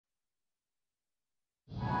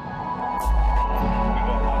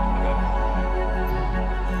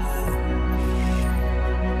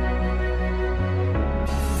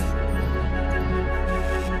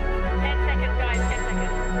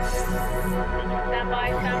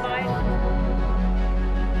standby.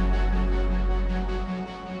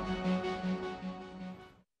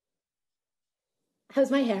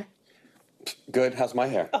 How's my hair? Good. How's my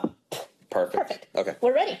hair? Oh, perfect. Okay.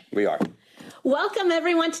 We're ready. We are. Welcome,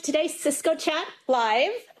 everyone, to today's Cisco Chat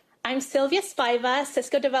Live. I'm Silvia Spiva,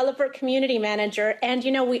 Cisco Developer Community Manager, and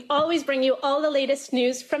we always bring you all the latest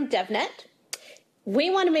news from DevNet. We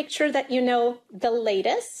want to make sure that you know the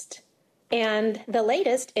latest, and the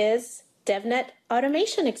latest is DevNet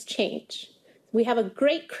Automation Exchange. We have a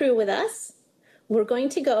great crew with us. We're going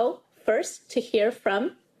to go first to hear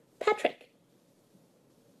from Patrick.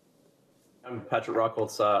 I'm Patrick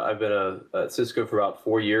Rockholz. I've been at Cisco for about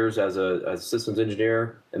 4 years as a systems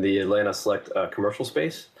engineer in the Atlanta Select commercial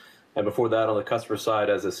space. And before that, on the customer side,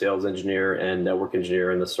 as a sales engineer and network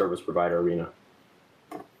engineer in the service provider arena.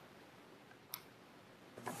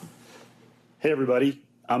 Hey, everybody.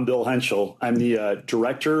 I'm Bill Hentschell. I'm the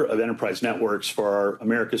Director of Enterprise Networks for our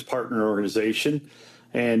America's Partner Organization.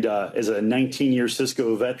 And as a 19-year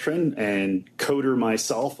Cisco veteran and coder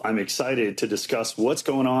myself, I'm excited to discuss what's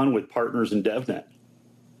going on with partners in DevNet.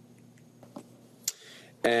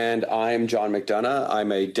 And I'm John McDonough.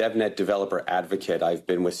 I'm a DevNet developer advocate. I've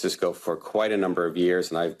been with Cisco for quite a number of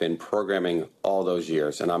years, and I've been programming all those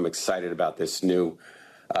years. And I'm excited about this new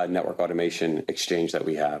network automation exchange that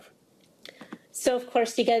we have. So, of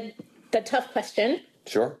course, you get the tough question.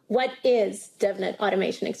 Sure. What is DevNet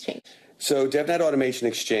Automation Exchange? So DevNet Automation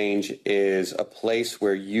Exchange is a place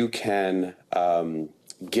where you can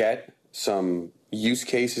get some use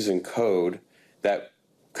cases and code that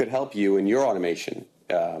could help you in your automation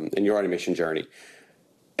journey.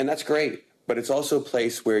 And that's great, but it's also a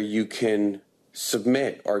place where you can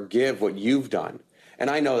submit or give what you've done. And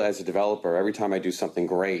I know that as a developer, every time I do something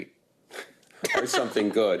great or something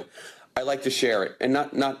good, I like to share it. And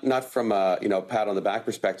not from a pat on the back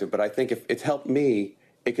perspective, but I think if it's helped me,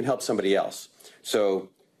 it can help somebody else. So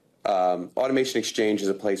Automation Exchange is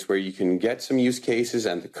a place where you can get some use cases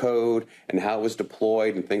and the code and how it was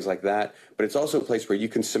deployed and things like that. But it's also a place where you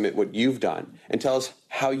can submit what you've done and tell us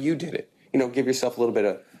how you did it. Give yourself a little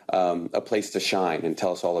bit of a place to shine and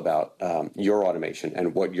tell us all about your automation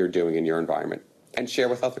and what you're doing in your environment and share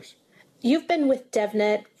with others. You've been with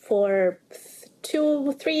DevNet for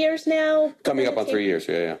 2-3 years now? Coming up on 3 years,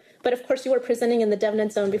 yeah. But of course, you were presenting in the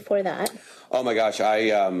DevNet zone before that. Oh my gosh,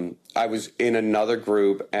 I was in another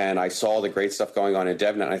group and I saw the great stuff going on in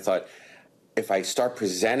DevNet. And I thought, if I start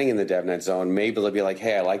presenting in the DevNet zone, maybe they'll be like,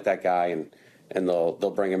 hey, I like that guy, and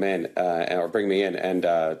they'll bring him in or bring me in.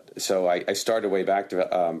 And so I started way back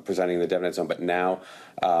to presenting in the DevNet zone, but now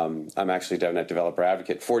I'm actually DevNet developer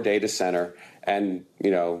advocate for data center and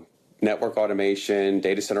network automation,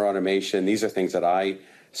 data center automation. These are things that I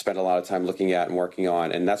spend a lot of time looking at and working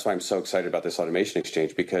on. And that's why I'm so excited about this automation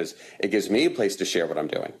exchange, because it gives me a place to share what I'm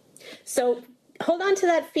doing. So hold on to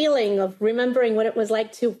that feeling of remembering what it was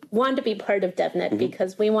like to want to be part of DevNet,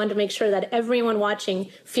 because we want to make sure that everyone watching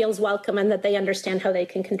feels welcome and that they understand how they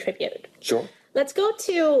can contribute. Sure. Let's go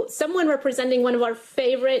to someone representing one of our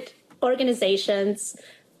favorite organizations.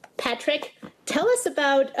 Patrick, tell us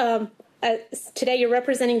about, today you're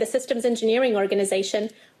representing the Systems Engineering Organization.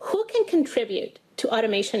 Who can contribute to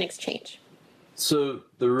Automation Exchange? So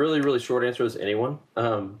the really short answer is anyone.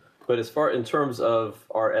 But as far in terms of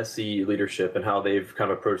our SCE leadership and how they've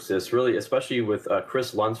kind of approached this, really, especially with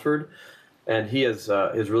Chris Lunsford, and he has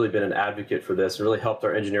really been an advocate for this and really helped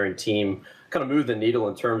our engineering team kind of move the needle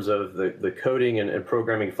in terms of the coding and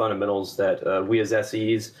programming fundamentals that we as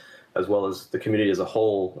SEs, as well as the community as a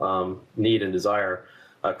whole, need and desire.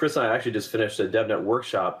 Chris and I actually just finished a DevNet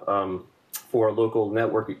workshop for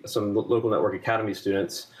some local network academy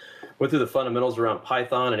students. Went through the fundamentals around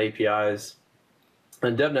Python and APIs.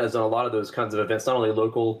 And DevNet has done a lot of those kinds of events, not only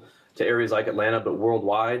local to areas like Atlanta, but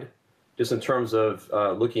worldwide, just in terms of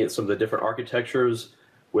looking at some of the different architectures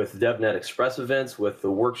with DevNet Express events, with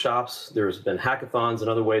the workshops. There's been hackathons and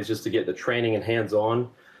other ways just to get the training and hands-on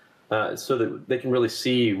so that they can really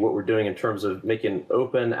see what we're doing in terms of making an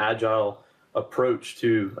open, agile approach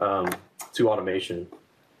to automation.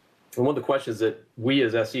 And one of the questions that we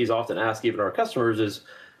as SEs often ask even our customers is,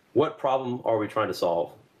 what problem are we trying to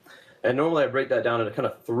solve? And normally I break that down into kind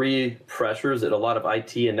of 3 pressures that a lot of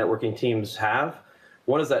IT and networking teams have.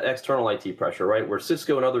 One is that external IT pressure, right? Where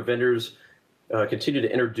Cisco and other vendors continue to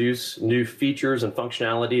introduce new features and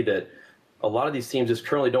functionality that a lot of these teams just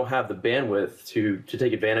currently don't have the bandwidth to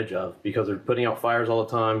take advantage of, because they're putting out fires all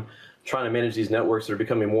the time, trying to manage these networks that are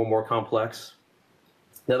becoming more and more complex.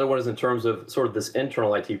 The other one is in terms of sort of this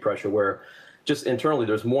internal IT pressure, where just internally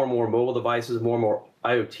there's more and more mobile devices, more and more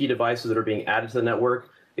IoT devices that are being added to the network.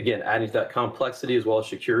 Again, adding to that complexity as well as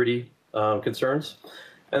security. concerns.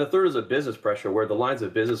 And the third is a business pressure, where the lines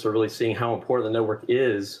of business are really seeing how important the network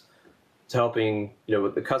is to helping,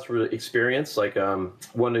 with the customer experience. Like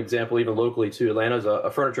one example, even locally to Atlanta, is a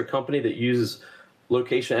furniture company that uses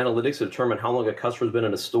location analytics to determine how long a customer's been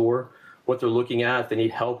in a store, what they're looking at, if they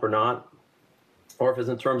need help or not, or if it's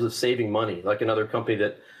in terms of saving money, like another company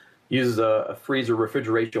that uses a freezer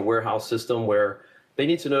refrigeration warehouse system where they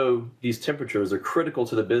need to know these temperatures are critical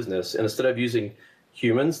to the business. And instead of using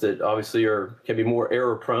humans that obviously can be more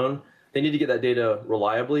error prone, they need to get that data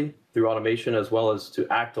reliably through automation, as well as to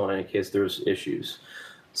act on it in case there's issues.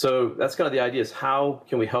 So that's kind of the idea, is how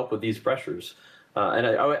can we help with these pressures? And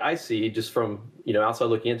I see, just from outside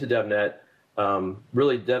looking into DevNet,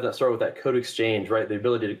 really DevNet started with that code exchange, right? The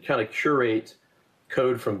ability to kind of curate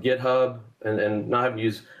code from GitHub and not having to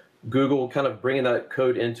use Google, kind of bringing that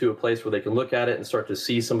code into a place where they can look at it and start to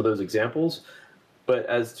see some of those examples. But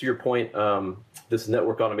as to your point, this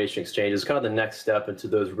network automation exchange is kind of the next step into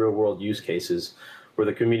those real world use cases where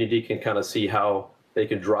the community can kind of see how they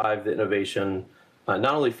can drive the innovation,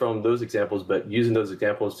 not only from those examples, but using those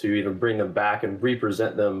examples to even bring them back and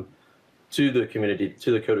represent them to the community,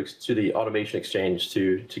 to the automation exchange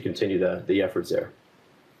to continue the efforts there.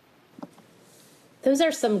 Those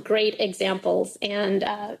are some great examples. And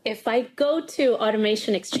if I go to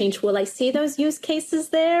Automation Exchange, will I see those use cases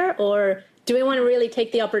there? Or do we want to really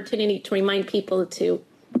take the opportunity to remind people to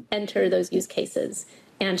enter those use cases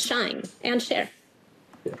and shine and share?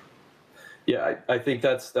 Yeah, I think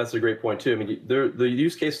that's a great point too. I mean, the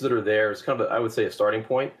use cases that are there is kind of, I would say, a starting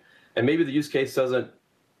point. And maybe the use case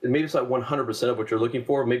maybe it's not 100% of what you're looking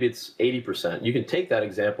for. Maybe it's 80%. You can take that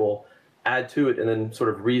example, add to it, and then sort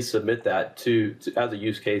of resubmit that to as a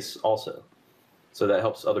use case also. So that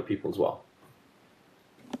helps other people as well.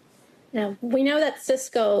 Now, we know that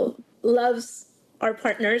Cisco loves our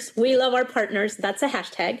partners. We love our partners. That's a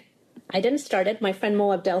hashtag. I didn't start it. My friend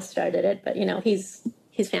Mo Abdel started it, but he's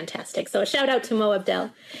fantastic. So a shout out to Mo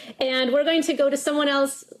Abdel. And we're going to go to someone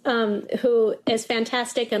else who is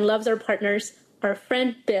fantastic and loves our partners, our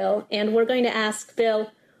friend Bill. And we're going to ask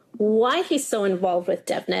Bill why he's so involved with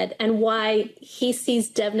DevNet and why he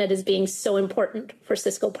sees DevNet as being so important for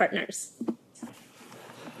Cisco partners.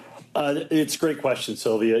 It's a great question,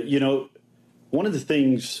 Sylvia. One of the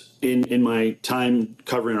things in my time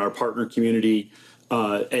covering our partner community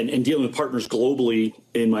and dealing with partners globally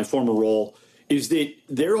in my former role is that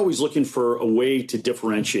they're always looking for a way to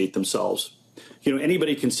differentiate themselves.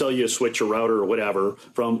 Anybody can sell you a switch or router or whatever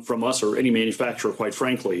from us or any manufacturer, quite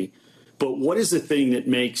frankly. But what is the thing that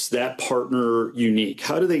makes that partner unique?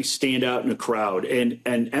 How do they stand out in a crowd? And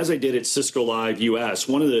as I did at Cisco Live US,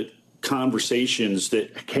 one of the conversations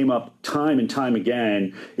that came up time and time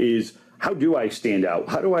again is, how do I stand out?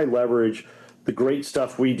 How do I leverage the great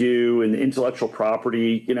stuff we do and the intellectual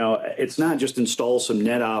property? It's not just install some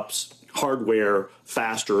NetOps hardware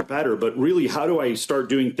faster or better, but really, how do I start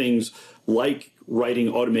doing things like writing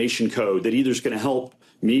automation code that either is going to help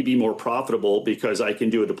me be more profitable because I can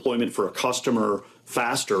do a deployment for a customer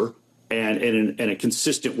faster and in a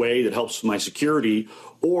consistent way that helps my security,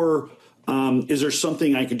 or is there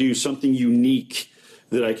something I can do, something unique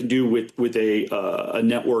that I can do with a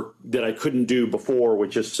network that I couldn't do before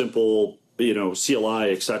with just simple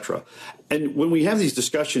CLI, et cetera. And when we have these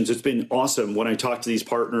discussions, it's been awesome when I talk to these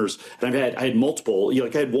partners. And I had multiple, I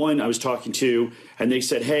had one I was talking to, and they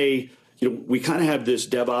said, hey, we kind of have this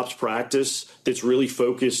DevOps practice that's really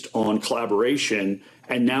focused on collaboration.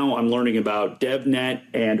 And now I'm learning about DevNet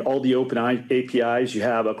and all the open APIs you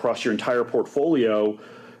have across your entire portfolio.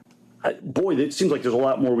 Boy, it seems like there's a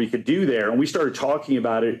lot more we could do there. And we started talking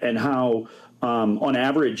about it and how, on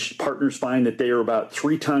average, partners find that they are about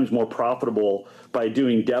 3 times more profitable by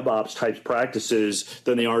doing DevOps type practices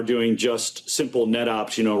than they are doing just simple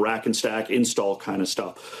NetOps, rack and stack install kind of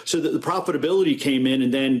stuff. So the profitability came in,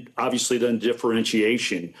 and then obviously then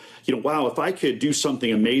differentiation. Wow, if I could do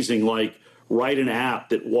something amazing like write an app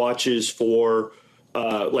that watches for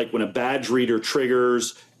like when a badge reader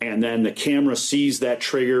triggers, and then the camera sees that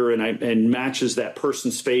trigger and matches that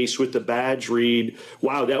person's face with the badge read.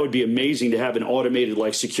 Wow, that would be amazing to have an automated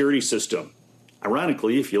security system.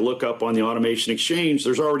 Ironically, if you look up on the Automation Exchange,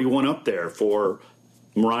 there's already one up there for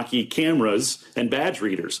Meraki cameras and badge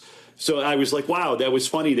readers. So I was like, wow, that was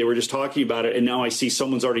funny. They were just talking about it, and now I see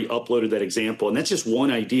someone's already uploaded that example, and that's just one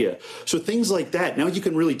idea. So things like that, now you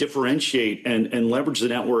can really differentiate and leverage the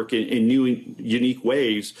network in new, unique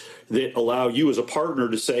ways that allow you as a partner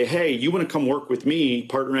to say, hey, you want to come work with me,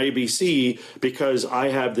 partner ABC, because I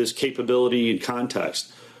have this capability and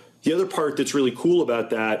context. The other part that's really cool about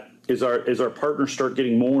that is our partners start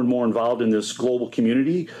getting more and more involved in this global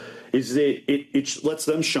community, is that it lets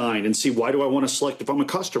them shine and see, why do I want to select, if I'm a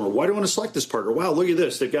customer, why do I want to select this partner? Wow, look at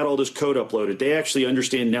this. They've got all this code uploaded. They actually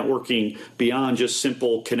understand networking beyond just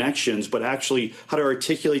simple connections, but actually how to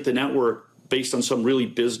articulate the network based on some really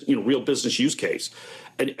real business use case.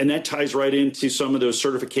 And that ties right into some of those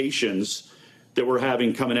certifications that we're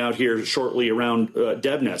having coming out here shortly around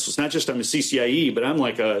DevNet. So it's not just I'm a CCIE, but I'm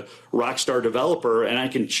like a rock star developer and I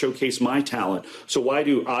can showcase my talent. So why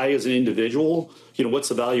do I as an individual, what's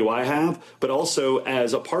the value I have? But also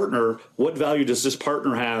as a partner, what value does this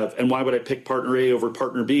partner have? And why would I pick partner A over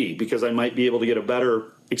partner B? Because I might be able to get a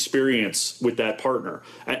better experience with that partner.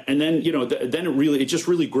 And then, then it just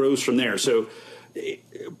really grows from there. So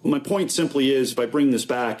my point simply is, if I bring this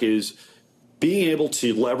back, is being able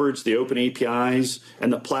to leverage the open APIs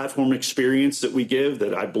and the platform experience that we give,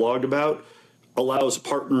 that I blogged about, allows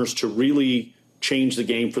partners to really change the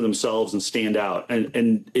game for themselves and stand out.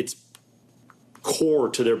 And it's core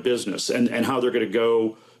to their business and how they're going to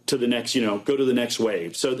go to the next, go to the next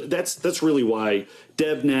wave. So that's really why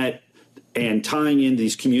DevNet and tying in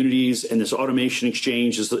these communities and this automation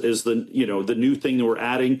exchange is the new thing that we're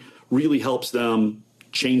adding, really helps them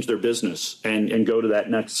change their business and go to that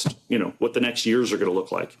next, what the next years are going to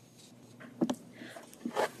look like.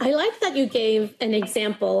 I like that you gave an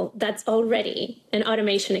example that's already an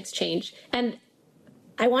automation exchange. And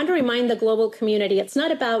I want to remind the global community, it's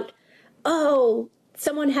not about, oh,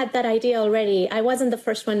 someone had that idea already. I wasn't the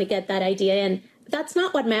first one to get that idea in. That's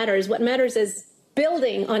not what matters. What matters is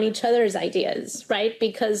building on each other's ideas, right?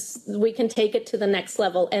 Because we can take it to the next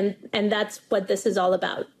level. And that's what this is all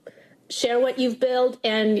about. Share what you've built,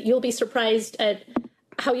 and you'll be surprised at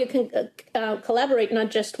how you can collaborate,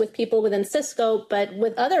 not just with people within Cisco, but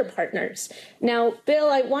with other partners. Now,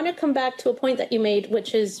 Bill, I want to come back to a point that you made,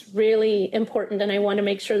 which is really important, and I want to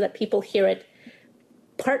make sure that people hear it.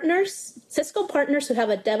 Partners, Cisco partners who have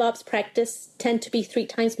a DevOps practice tend to be 3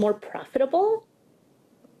 times more profitable.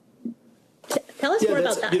 Tell us more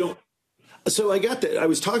about that. So I got that. I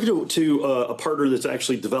was talking to a partner that's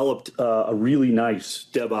actually developed a really nice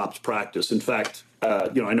DevOps practice. In fact, I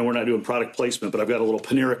know we're not doing product placement, but I've got a little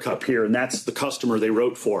Panera cup here, and that's the customer they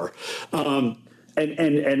wrote for. And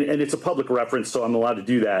it's a public reference, so I'm allowed to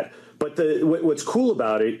do that. But what's cool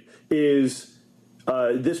about it is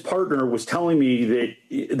this partner was telling me that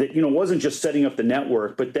it wasn't just setting up the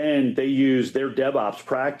network, but then they used their DevOps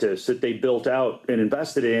practice that they built out and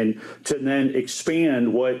invested in to then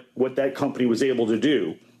expand what that company was able to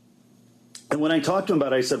do. And when I talked to them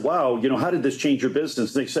about it, I said, wow, how did this change your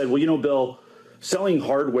business? And they said, well, Bill, selling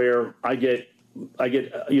hardware, I get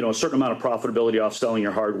a certain amount of profitability off selling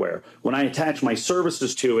your hardware. When I attach my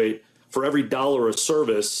services to it, for every $1 of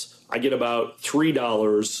service, I get about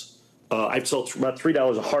 $3. I've sold about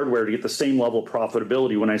 $3 of hardware to get the same level of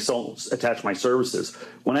profitability when I attach my services.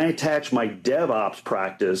 When I attach my DevOps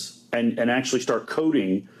practice and actually start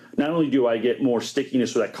coding, not only do I get more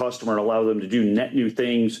stickiness with that customer and allow them to do net new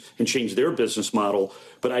things and change their business model,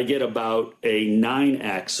 but I get about a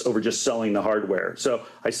 9x over just selling the hardware. So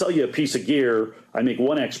I sell you a piece of gear, I make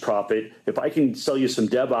 1x profit. If I can sell you some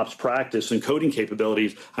DevOps practice and coding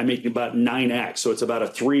capabilities, I'm making about 9x. So it's about a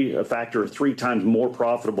factor of 3 times more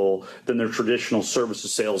profitable than their traditional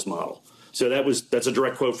services sales model. So that's a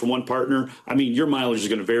direct quote from one partner. I mean, your mileage is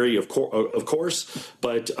going to vary, of course,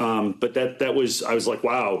 but that was, I was like,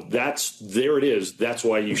 wow, there it is. That's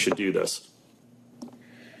why you should do this.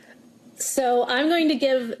 So I'm going to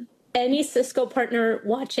give any Cisco partner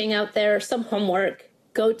watching out there some homework.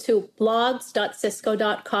 Go to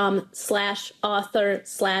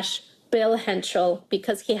blogs.cisco.com/author/Bill Hentschell,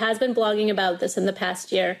 because he has been blogging about this in the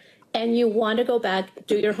past year, and you want to go back,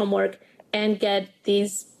 do your homework, and get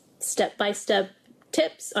these step-by-step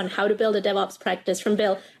tips on how to build a DevOps practice from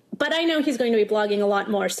Bill. But I know he's going to be blogging a lot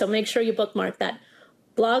more, so make sure you bookmark that.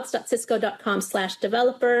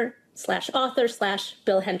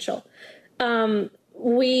 blogs.cisco.com/developer/author/Bill Hentschell.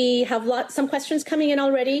 We have some questions coming in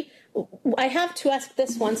already. I have to ask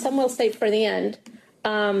this one. Some will save for the end,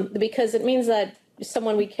 because it means that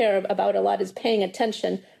someone we care about a lot is paying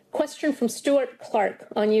attention. Question from Stuart Clark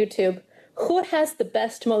on YouTube. Who has the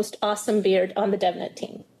best, most awesome beard on the DevNet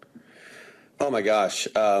team? Oh my gosh,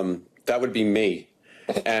 that would be me.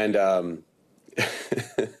 And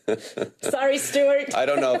sorry, Stuart. I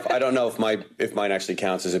don't know if mine actually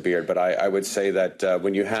counts as a beard, but I would say that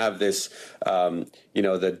when you have this,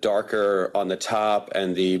 the darker on the top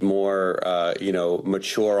and the more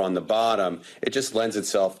mature on the bottom, it just lends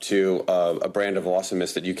itself to a brand of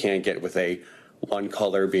awesomeness that you can't get with a one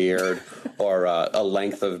color beard or a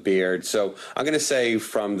length of beard. So I'm going to say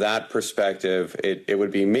from that perspective, it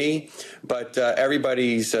would be me. But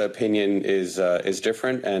everybody's opinion is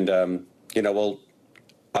different. And,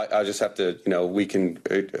 I just have to, we can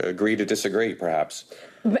agree to disagree, perhaps.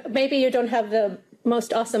 Maybe you don't have the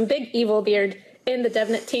most awesome big evil beard in the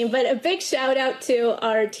DevNet team, but a big shout out to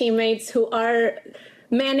our teammates who are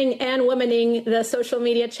manning and womaning the social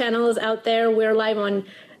media channels out there. We're live on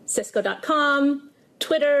Cisco.com,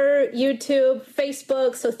 Twitter, YouTube,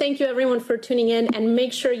 Facebook. So thank you everyone for tuning in, and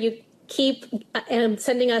make sure you keep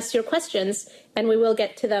sending us your questions and we will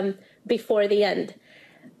get to them before the end.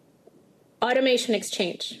 Automation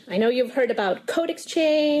exchange. I know you've heard about code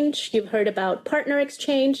exchange, you've heard about partner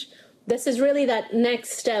exchange. This is really that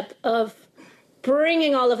next step of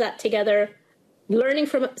bringing all of that together, learning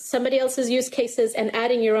from somebody else's use cases and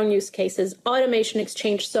adding your own use cases, automation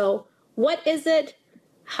exchange. So what is it?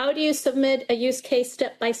 How do you submit a use case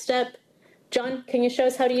step by step? John, can you show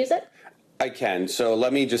us how to use it? I can. So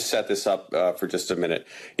let me just set this up for just a minute.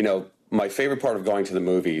 My favorite part of going to the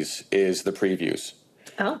movies is the previews.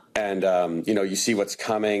 Oh. And, you see what's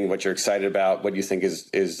coming, what you're excited about, what you think is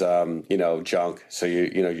junk. So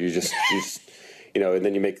you just and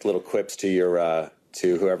then you make little quips to your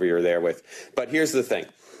to whoever you're there with. But here's the thing.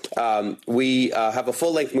 We have a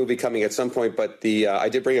full-length movie coming at some point, but I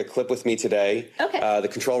did bring a clip with me today. Okay. The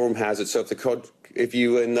control room has it. So if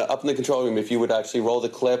you up in the control room, if you would actually roll the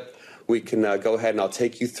clip, we can go ahead and I'll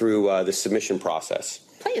take you through the submission process.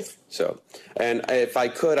 Please. So, and if I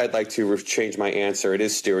could, I'd like to change my answer. It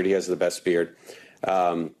is Stuart. He has the best beard.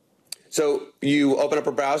 So you open up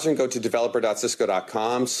a browser and go to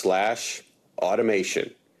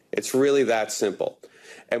developer.cisco.com/automation. It's really that simple.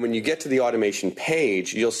 And when you get to the automation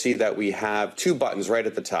page, you'll see that we have two buttons right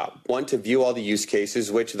at the top. One to view all the use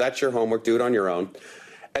cases, which that's your homework, do it on your own.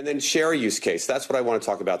 And then share a use case. That's what I want to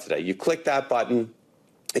talk about today. You click that button.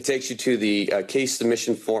 It takes you to the case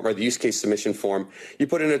submission form, or the use case submission form. You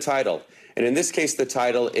put in a title. And in this case, the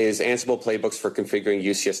title is Ansible Playbooks for Configuring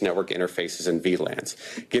UCS Network Interfaces and VLANs.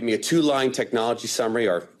 Give me a two-line technology summary,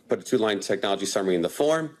 or put a two-line technology summary in the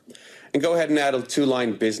form. And go ahead and add a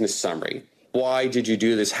two-line business summary. Why did you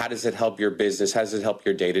do this? How does it help your business? How does it help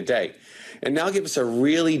your day-to-day? And now give us a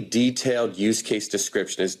really detailed use case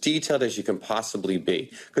description, as detailed as you can possibly be,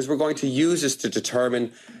 because we're going to use this to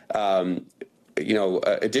determine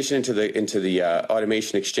addition into the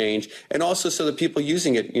automation exchange, and also so that people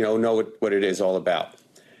using it, know what it is all about.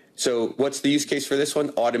 So what's the use case for this one?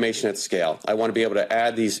 Automation at scale. I want to be able to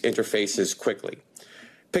add these interfaces quickly.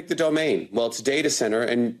 Pick the domain. Well, it's data center,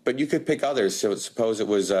 but you could pick others. So suppose it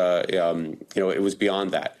was, it was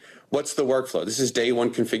beyond that. What's the workflow? This is day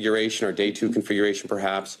one configuration or day two configuration,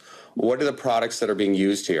 perhaps. What are the products that are being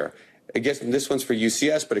used here? I guess this one's for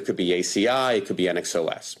UCS, but it could be ACI, it could be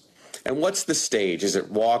NXOS. And what's the stage? Is it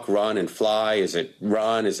walk, run, and fly? Is it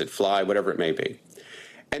run? Is it fly? Whatever it may be.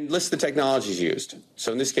 And list the technologies used.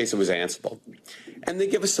 So in this case, it was Ansible. And they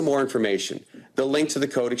give us some more information. The link to the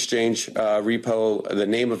code exchange repo, the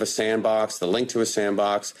name of a sandbox, the link to a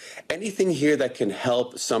sandbox, anything here that can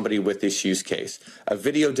help somebody with this use case. A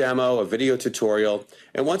video demo, a video tutorial.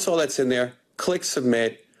 And once all that's in there, click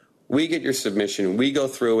submit. We get your submission. We go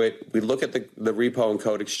through it. We look at the repo and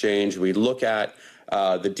code exchange. We look at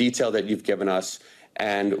the detail that you've given us,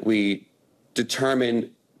 and we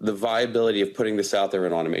determine the viability of putting this out there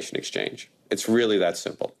in Automation Exchange. It's really that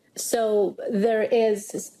simple. So there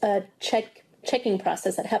is a checking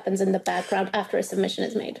process that happens in the background after a submission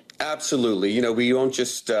is made. Absolutely. We won't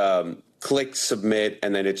just click submit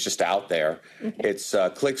and then it's just out there. Okay. It's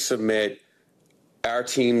click submit. Our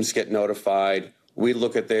teams get notified. We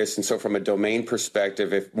look at this, and so from a domain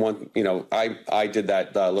perspective, if one, I did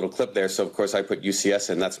that little clip there, so of course I put UCS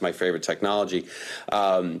in. That's my favorite technology.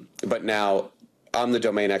 But now I'm the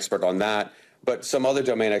domain expert on that. But some other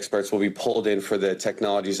domain experts will be pulled in for the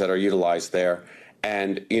technologies that are utilized there.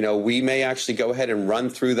 And, we may actually go ahead and run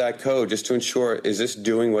through that code just to ensure, is this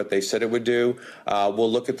doing what they said it would do?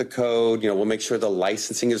 We'll look at the code, we'll make sure the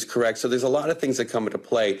licensing is correct. So there's a lot of things that come into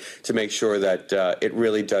play to make sure that it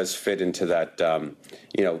really does fit into that,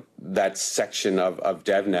 that section of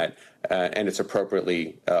DevNet, and it's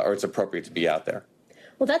appropriate to be out there.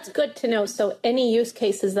 Well, that's good to know. So any use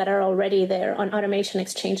cases that are already there on Automation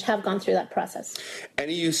Exchange have gone through that process?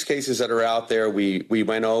 Any use cases that are out there, we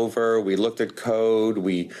went over, we looked at code,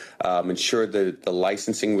 we ensured that the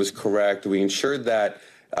licensing was correct, we ensured that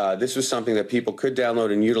this was something that people could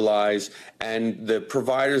download and utilize, and the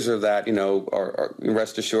providers of that, are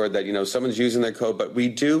rest assured that, someone's using their code, but we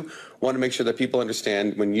do want to make sure that people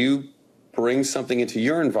understand when you bring something into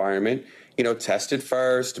your environment, test it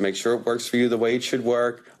first to make sure it works for you the way it should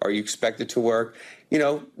work, or you expect it to work.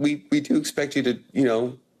 We do expect you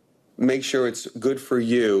to, make sure it's good for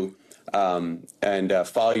you, and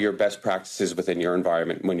follow your best practices within your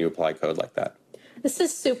environment when you apply code like that. This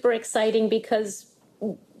is super exciting because,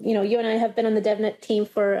 you and I have been on the DevNet team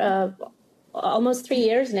for almost 3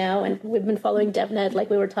 years now, and we've been following DevNet like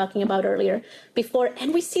we were talking about earlier before,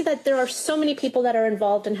 and we see that there are so many people that are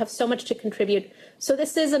involved and have so much to contribute. So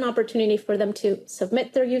this is an opportunity for them to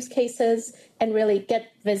submit their use cases and really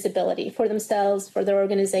get visibility for themselves, for their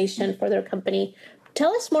organization, for their company.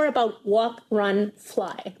 Tell us more about walk, run,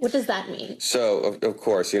 fly. What does that mean? So, of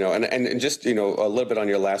course, and just, a little bit on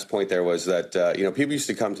your last point there was that, people used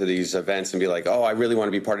to come to these events and be like, oh, I really want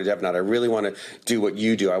to be part of DevNet. I really want to do what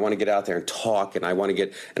you do. I want to get out there and talk, and I want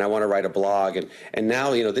to write a blog. And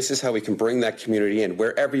now, this is how we can bring that community in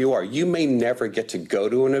wherever you are. You may never get to go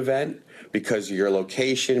to an event because of your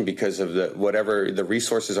location, because of whatever the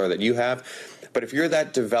resources are that you have. But if you're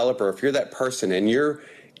that developer, if you're that person, and you're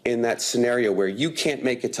in that scenario where you can't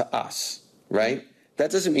make it to us, right? That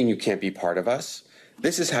doesn't mean you can't be part of us.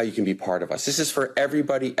 This is how you can be part of us. This is for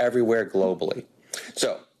everybody, everywhere, globally.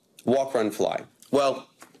 So, walk, run, fly. Well,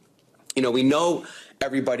 we know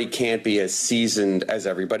everybody can't be as seasoned as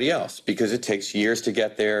everybody else because it takes years to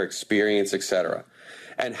get there, experience, etc.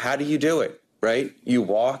 And how do you do it, right? You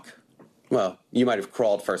walk. Well, you might have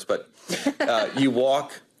crawled first, but you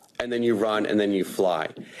walk, and then you run, and then you fly.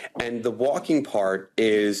 And the walking part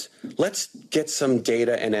is, let's get some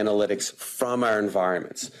data and analytics from our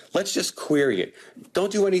environments. Let's just query it.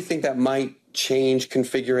 Don't do anything that might change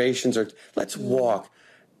configurations, or let's walk.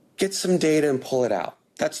 Get some data and pull it out.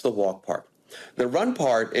 That's the walk part. The run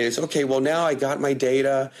part is, okay, well, now I got my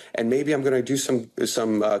data, and maybe I'm going to do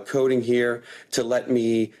some coding here to let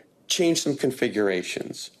me change some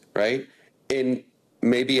configurations, right? In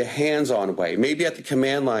maybe a hands-on way. Maybe at the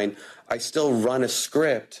command line, I still run a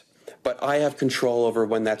script, but I have control over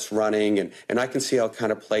when that's running, and I can see how it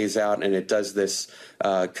kind of plays out, and it does this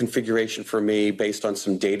configuration for me based on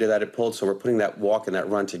some data that it pulled. So we're putting that walk and that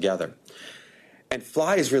run together. And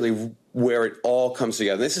fly is really where it all comes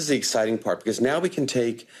together. This is the exciting part, because now we can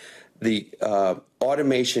take the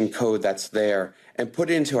automation code that's there and put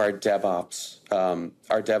it into our DevOps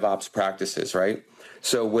practices, right?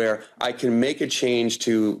 So where I can make a change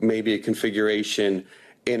to maybe a configuration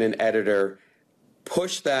in an editor,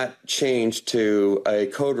 push that change to a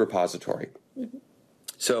code repository. Mm-hmm.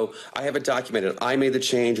 So I have it documented. I made the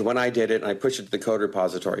change when I did it, and I push it to the code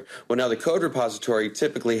repository. Well, now the code repository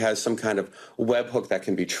typically has some kind of webhook that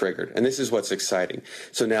can be triggered, and this is what's exciting.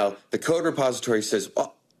 So now the code repository says,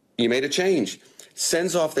 oh, you made a change.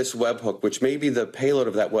 Sends off this webhook, which maybe the payload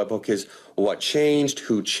of that webhook is what changed,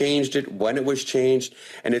 who changed it, when it was changed,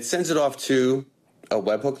 and it sends it off to a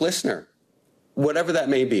webhook listener, whatever that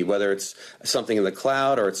may be, whether it's something in the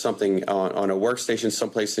cloud or it's something on a workstation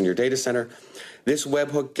someplace in your data center. This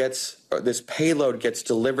this payload gets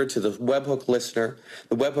delivered to the webhook listener.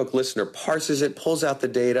 The webhook listener parses it, pulls out the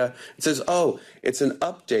data, and says, oh, it's an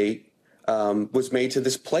update was made to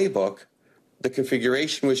this playbook. The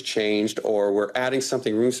configuration was changed, or we're adding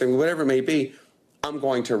something, whatever it may be, I'm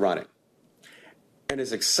going to run it. And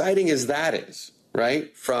as exciting as that is,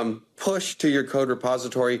 right, from push to your code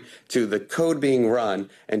repository to the code being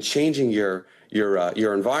run and changing your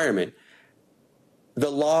environment,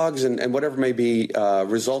 the logs and whatever may be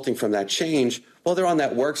resulting from that change, well, they're on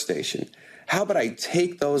that workstation. How about I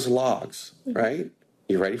take those logs, right?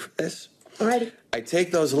 You ready for this? All righty. I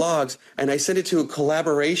take those logs and I send it to a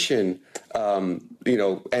collaboration,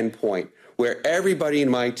 endpoint where everybody in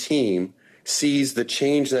my team sees the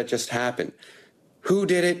change that just happened. Who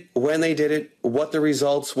did it, when they did it, what the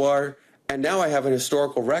results were, and now I have an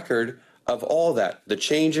historical record of all that. The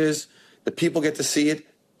changes, the people get to see it.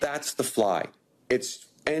 That's the fly. It's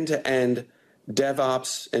end-to-end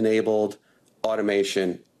DevOps-enabled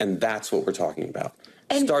automation, and that's what we're talking about.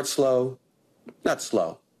 And start slow, not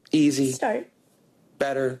slow. Easy, start,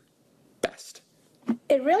 better, best.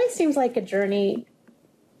 It really seems like a journey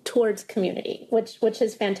towards community, which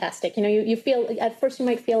is fantastic. You feel, at first you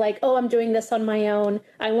might feel like, oh, I'm doing this on my own.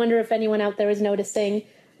 I wonder if anyone out there is noticing.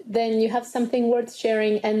 Then you have something worth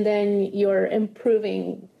sharing, and then you're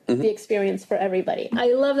improving the experience for everybody.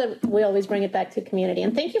 I love that we always bring it back to community,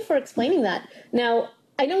 and thank you for explaining that. Now,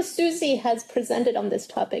 I know Susie has presented on this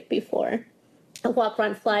topic before, Walk,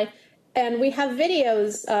 Run, Fly. And we have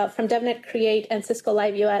videos from DevNet Create and Cisco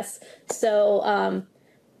Live US. So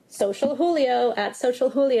Social Julio, at Social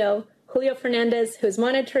Julio Fernandez, who's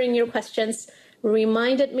monitoring your questions,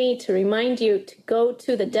 reminded me to remind you to go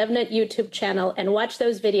to the DevNet YouTube channel and watch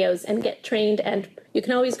those videos and get trained and you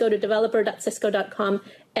can always go to developer.cisco.com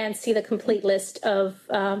and see the complete list of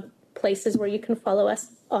places where you can follow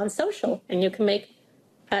us on social, and you can make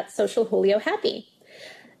at Social Julio happy.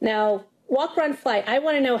 Now, walk, run, fly. I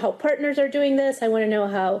want to know how partners are doing this. I want to know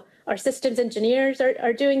how our systems engineers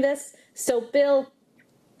are doing this. So, Bill,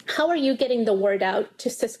 how are you getting the word out to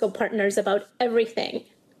Cisco partners about everything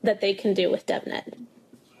that they can do with DevNet?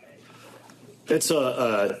 That's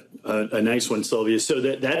a nice one, Sylvia. So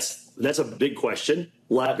that's a big question.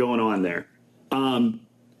 A lot going on there.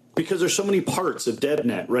 Because there's so many parts of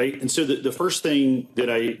DevNet, right? And so the first thing that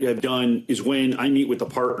I have done is when I meet with the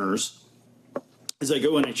partners, is I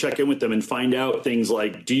go and I check in with them and find out things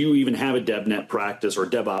like, do you even have a DevNet practice, or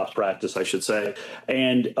DevOps practice, I should say?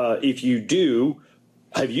 And if you do,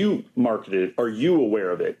 have you marketed? Are you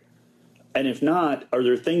aware of it? And if not, are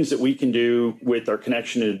there things that we can do with our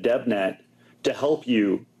connection to DevNet to help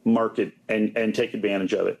you market and take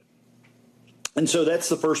advantage of it? And so that's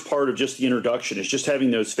the first part of just the introduction, is just having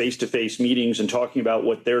those face-to-face meetings and talking about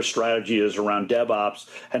what their strategy is around DevOps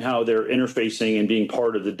and how they're interfacing and being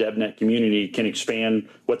part of the DevNet community can expand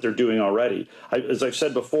what they're doing already. As I've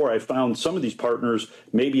said before, I found some of these partners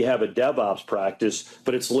maybe have a DevOps practice,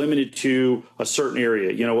 but it's limited to a certain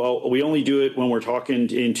area. You know, well, we only do it when we're talking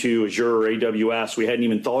into Azure or AWS. We hadn't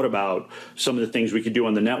even thought about some of the things we could do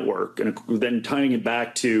on the network. And then tying it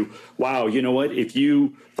back to, wow, you know what, if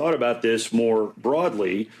you thought about this more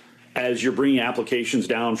broadly, as you're bringing applications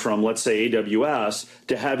down from, let's say, AWS,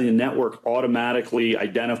 to having the network automatically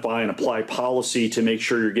identify and apply policy to make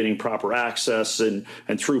sure you're getting proper access and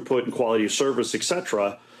throughput and quality of service, et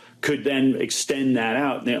cetera, could then extend that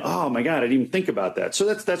out. And then, oh my God, I didn't even think about that.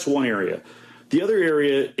 So that's one area. The other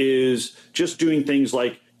area is just doing things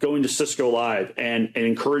like going to Cisco Live and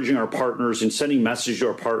encouraging our partners and sending messages to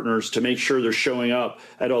our partners to make sure they're showing up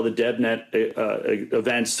at all the DevNet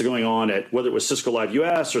events going on at, whether it was Cisco Live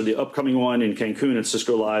US or the upcoming one in Cancun at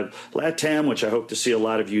Cisco Live LATAM, which I hope to see a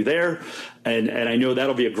lot of you there. And I know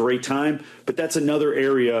that'll be a great time. But that's another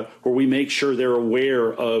area where we make sure they're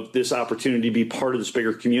aware of this opportunity to be part of this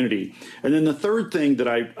bigger community. And then the third thing that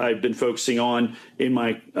I've been focusing on in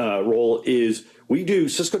my role is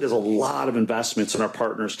Cisco does a lot of investments in our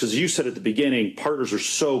partners, because as you said at the beginning, partners are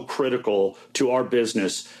so critical to our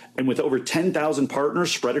business. And with over 10,000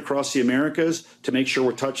 partners spread across the Americas, to make sure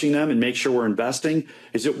we're touching them and make sure we're investing,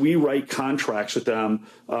 is that we write contracts with them,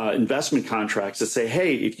 investment contracts that say,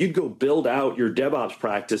 hey, if you'd go build out your DevOps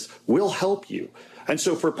practice, we'll help you. And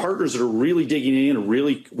so for partners that are really digging in and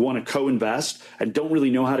really want to co-invest and don't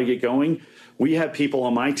really know how to get going, we have people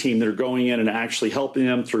on my team that are going in and actually helping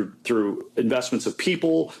them through investments of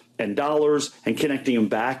people and dollars and connecting them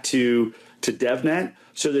back to DevNet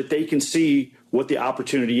so that they can see what the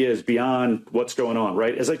opportunity is beyond what's going on,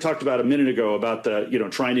 right? As I talked about a minute ago about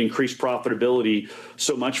trying to increase profitability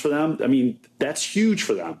so much for them. I mean, that's huge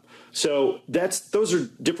for them. So those are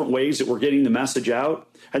different ways that we're getting the message out.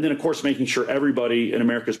 And then, of course, making sure everybody in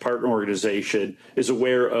America's partner organization is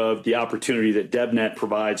aware of the opportunity that DevNet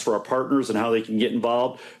provides for our partners and how they can get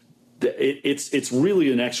involved. It's really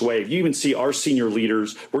the next wave. You even see our senior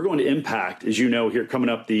leaders. We're going to Impact, as you know, here coming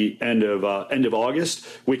up the end of August,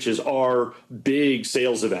 which is our big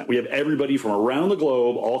sales event. We have everybody from around the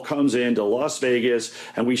globe all comes into Las Vegas,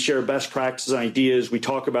 and we share best practices and ideas. We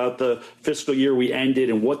talk about the fiscal year we ended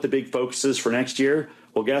and what the big focus is for next year.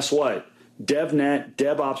 Well, guess what? DevNet,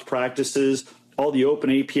 DevOps practices, all the open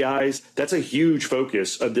APIs, that's a huge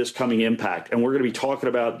focus of this coming Impact. And we're going to be talking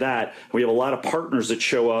about that. We have a lot of partners that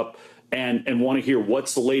show up and want to hear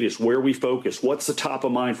what's the latest, where we focus, what's the top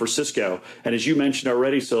of mind for Cisco. And as you mentioned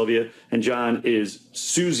already, Sylvia and John, is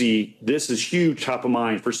Susie. This is huge top of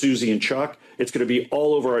mind for Susie and Chuck. It's going to be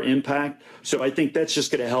all over our Impact. So I think that's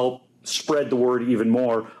just going to help spread the word even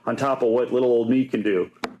more on top of what little old me can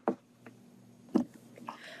do.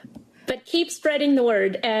 But keep spreading the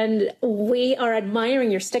word, and we are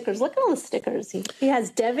admiring your stickers. Look at all the stickers. He has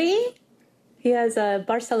Debbie. He has a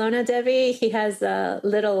Barcelona Debbie. He has a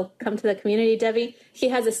little Come to the Community Debbie. He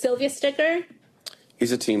has a Silvia sticker.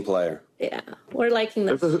 He's a team player. Yeah, we're liking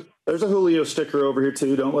this. There's a Julio sticker over here,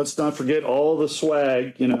 too. Let's not forget all the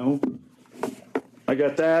swag, I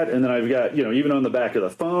got that, and then I've got, even on the back of the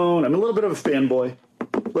phone. I'm a little bit of a fanboy,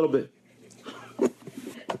 a little bit.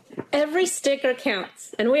 Every sticker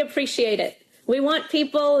counts, and we appreciate it. We want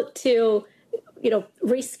people to,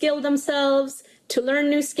 reskill themselves, to learn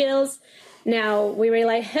new skills. Now, we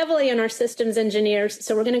rely heavily on our systems engineers,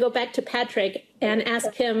 so we're going to go back to Patrick and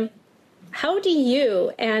ask him, how do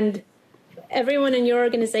you and everyone in your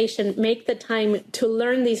organization make the time to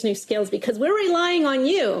learn these new skills? Because we're relying on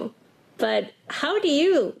you, But how do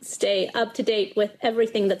you stay up to date with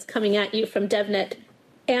everything that's coming at you from DevNet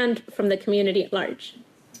and from the community at large?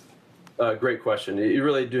 Great question. You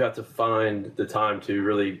really do have to find the time to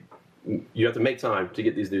really, you have to make time to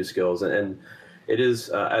get these new skills. And it is,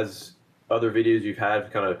 as other videos you've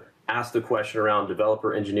had kind of asked the question around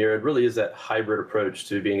developer engineer, it really is that hybrid approach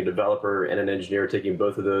to being a developer and an engineer, taking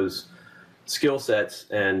both of those skill sets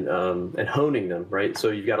and honing them, right?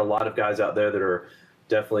 So you've got a lot of guys out there that are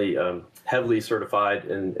definitely heavily certified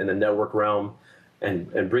in the network realm,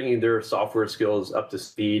 and bringing their software skills up to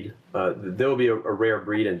speed. They'll be a rare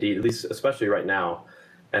breed indeed, at least especially right now,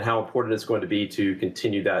 and how important it's going to be to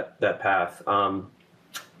continue that path.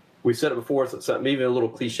 We've said it before, so it's maybe a little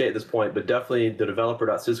cliche at this point, but definitely the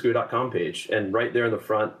developer.cisco.com page. And right there in the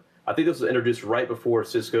front, I think this was introduced right before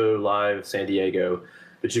Cisco Live San Diego,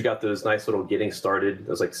 but you've got those nice little getting started.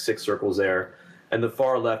 There's like 6 circles there. And the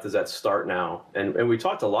far left is at Start Now. And we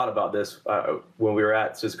talked a lot about this when we were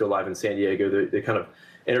at Cisco Live in San Diego. They kind of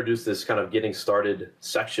introduced this kind of getting started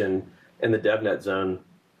section in the DevNet zone.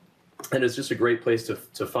 And it's just a great place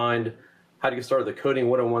to find how to get started. The coding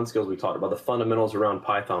 101 skills we talked about, the fundamentals around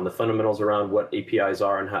Python, the fundamentals around what APIs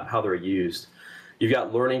are and how they're used. You've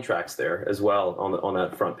got learning tracks there as well on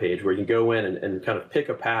that front page, where you can go in and kind of pick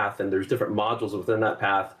a path, and there's different modules within that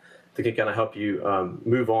path that can kind of help you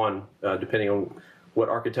move on depending on what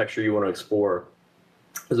architecture you want to explore.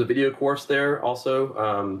 There's a video course there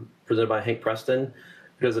also presented by Hank Preston,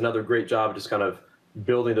 who does another great job of just kind of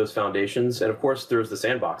building those foundations. And of course, there's the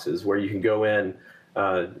sandboxes where you can go in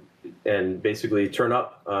and basically turn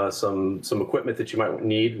up some equipment that you might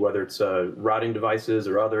need, whether it's routing devices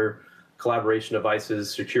or other collaboration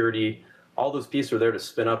devices, security. All those pieces are there to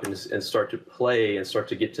spin up and start to play and start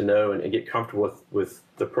to get to know and get comfortable with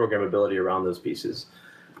the programmability around those pieces.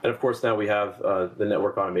 And of course, now we have the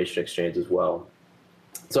Network Automation Exchange as well.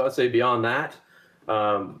 So I'd say beyond that,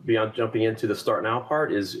 beyond jumping into the Start Now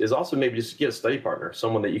part, is also maybe just get a study partner,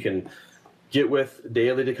 someone that you can get with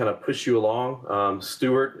daily to kind of push you along.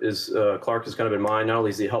 Stuart Clark has kind of been mine. Not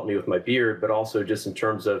only has he helped me with my beard, but also just in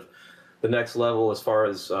terms of the next level as far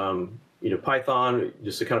as Python,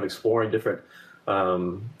 just to kind of exploring different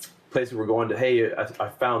places we're going to. Hey, I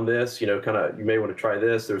found this. You may want to try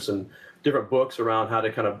this. There's some different books around how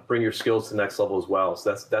to kind of bring your skills to the next level as well.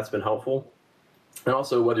 So that's been helpful. And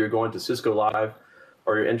also, whether you're going to Cisco Live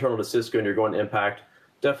or you're internal to Cisco and you're going to Impact,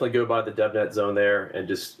 definitely go by the DevNet zone there and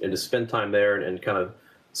just spend time there and kind of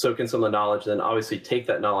soak in some of the knowledge. And then obviously take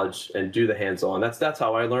that knowledge and do the hands-on. That's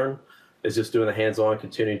how I learn, is just doing the hands-on,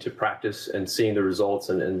 continuing to practice and seeing the results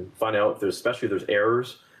and find out especially if there's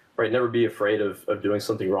errors, right? Never be afraid of doing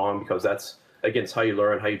something wrong, because that's, again, it's how you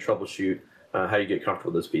learn, how you troubleshoot, how you get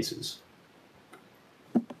comfortable with those pieces.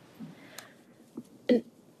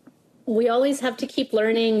 We always have to keep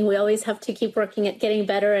learning. We always have to keep working at getting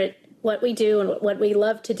better at what we do and what we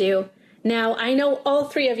love to do. Now, I know all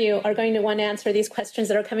 3 of you are going to want to answer these questions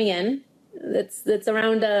that are coming in. That's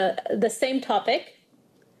around the same topic.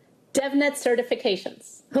 DevNet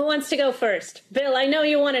certifications. Who wants to go first? Bill, I know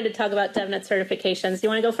you wanted to talk about DevNet certifications. Do you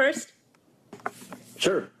want to go first?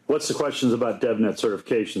 Sure. What's the questions about DevNet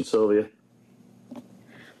certification, Sylvia?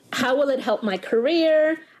 How will it help my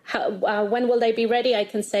career? When will they be ready? I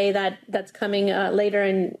can say that that's coming later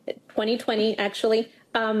in 2020, actually.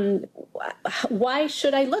 Why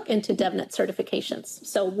should I look into DevNet certifications?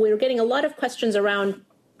 So we're getting a lot of questions around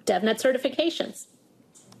DevNet certifications.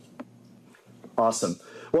 Awesome.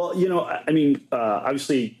 Well,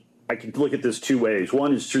 obviously, I can look at this 2 ways.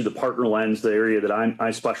 One is through the partner lens, the area that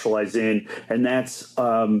I specialize in, and that's,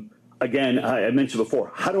 again, I mentioned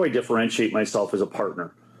before, how do I differentiate myself as a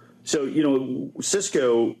partner? So,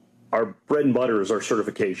 Cisco, our bread and butter is our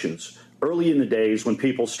certifications. Early in the days when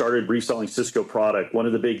people started reselling Cisco product, one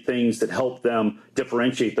of the big things that helped them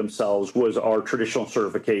differentiate themselves was our traditional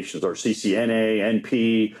certifications, our CCNA,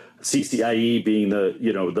 NP, CCIE being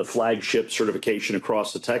the flagship certification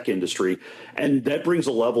across the tech industry. And that brings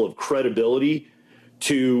a level of credibility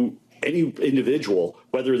to any individual,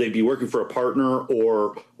 whether they be working for a partner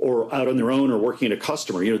or out on their own or working at a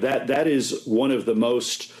customer. That is one of the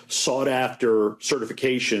most sought after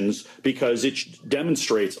certifications, because it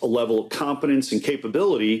demonstrates a level of competence and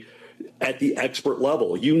capability at the expert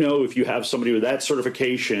level. If you have somebody with that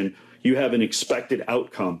certification, you have an expected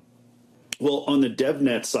outcome. Well, on the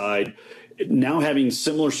DevNet side, now having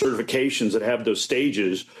similar certifications that have those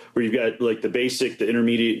stages where you've got like the basic, the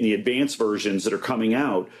intermediate, and the advanced versions that are coming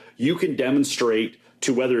out, you can demonstrate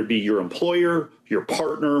to whether it be your employer, your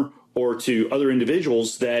partner, or to other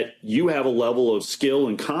individuals that you have a level of skill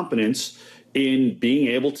and competence in being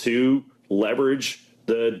able to leverage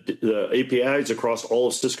the APIs across all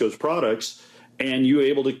of Cisco's products, and you're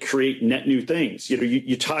able to create net new things.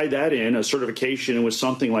 You tie that in a certification with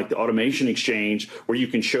something like the Automation Exchange, where you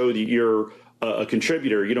can show that you're a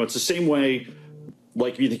contributor. It's the same way,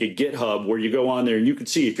 like if you think of GitHub, where you go on there and you can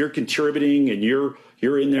see if you're contributing and you're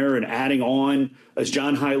in there and adding on, as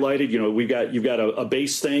John highlighted, you've got a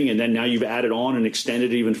base thing, and then now you've added on and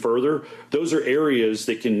extended even further. Those are areas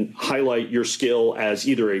that can highlight your skill as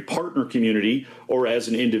either a partner community or as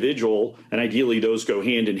an individual, and ideally those go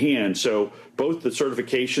hand in hand. So both the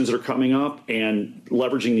certifications that are coming up and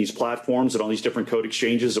leveraging these platforms and all these different code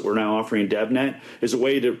exchanges that we're now offering in DevNet is a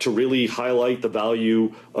way to really highlight the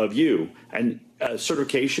value of you. And a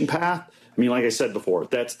certification path, like I said before,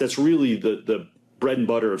 that's really the bread and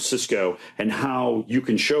butter of Cisco and how you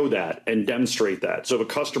can show that and demonstrate that. So if a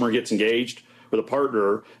customer gets engaged with a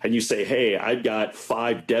partner and you say, hey, I've got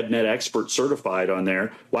 5 DevNet experts certified on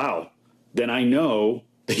there, wow, then I know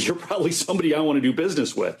that you're probably somebody I want to do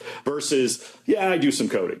business with versus, yeah, I do some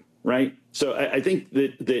coding, right? So I think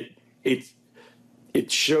that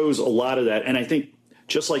it shows a lot of that. And I think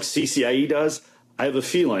just like CCIE does, I have a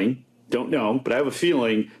feeling, don't know, but I have a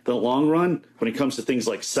feeling in the long run, when it comes to things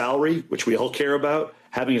like salary, which we all care about,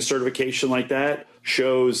 having a certification like that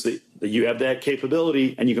shows that you have that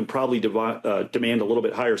capability and you can probably demand a little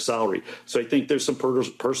bit higher salary. So I think there's some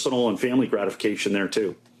personal and family gratification there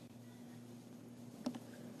too.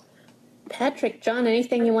 Patrick, John,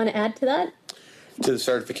 anything you want to add to that? To the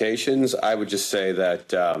certifications, I would just say that,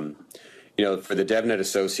 for the DevNet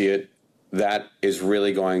Associate, that is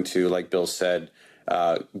really going to, like Bill said,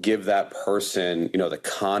 give that person, the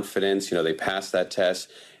confidence, they pass that test.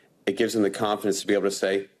 It gives them the confidence to be able to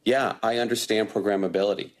say, yeah, I understand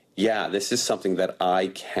programmability. Yeah, this is something that I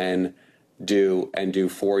can do and do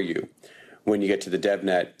for you. When you get to the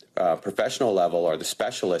DevNet professional level or the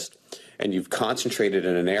specialist and you've concentrated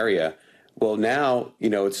in an area, well, now,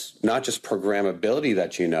 it's not just programmability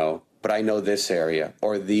that but I know this area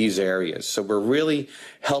or these areas. So we're really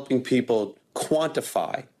helping people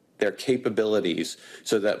quantify their capabilities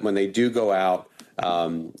so that when they do go out,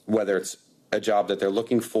 whether it's a job that they're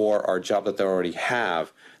looking for or a job that they already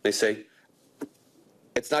have, they say,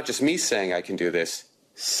 it's not just me saying I can do this.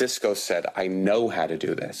 Cisco said I know how to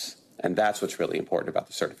do this. And that's what's really important about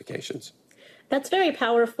the certifications. That's very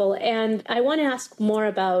powerful. And I want to ask more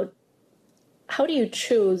about how do you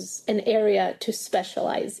choose an area to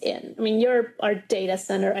specialize in? You're our data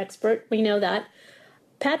center expert. We know that.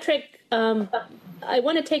 Patrick, I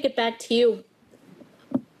want to take it back to you.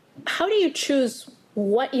 How do you choose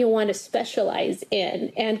what you want to specialize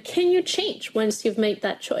in? And can you change once you've made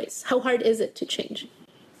that choice? How hard is it to change?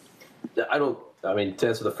 To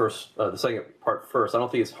answer the second part first, I don't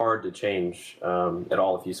think it's hard to change at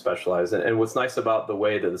all if you specialize. And what's nice about the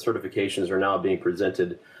way that the certifications are now being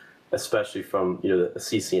presented, especially from the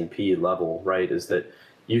CCNP level, right, is that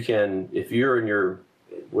you can, if you're in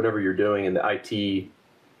whatever you're doing in the IT,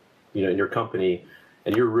 in your company,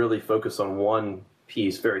 and you're really focused on one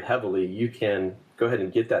piece very heavily, you can go ahead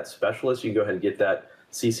and get that specialist. You can go ahead and get that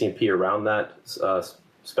CCNP around that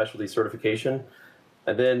specialty certification.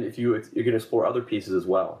 And then if you can explore other pieces as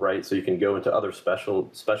well, right? So you can go into other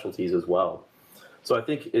specialties as well. So I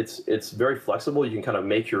think it's very flexible. You can kind of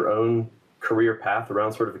make your own career path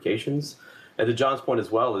around certifications. And to John's point as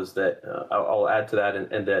well is that I'll add to that,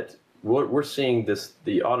 and that we're seeing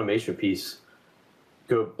the automation piece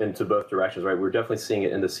go into both directions, right? We're definitely seeing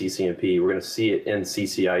it in the CCNP. We're going to see it in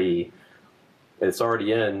CCIE. It's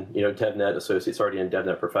already in, DevNet Associate. It's already in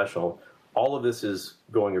DevNet Professional. All of this is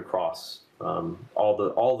going across all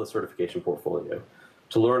the certification portfolio.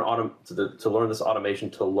 To learn this automation,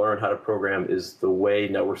 to learn how to program is the way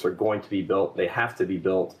networks are going to be built. They have to be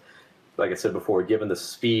built, like I said before, given the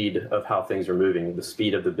speed of how things are moving, the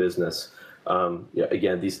speed of the business.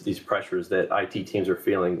 Again, these pressures that IT teams are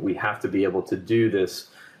feeling, we have to be able to do this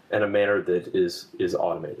in a manner that is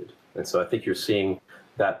automated. And so I think you're seeing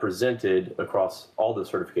that presented across all the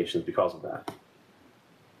certifications because of that.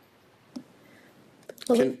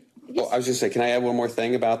 I was just saying, can I add one more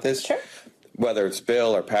thing about this? Sure. Whether it's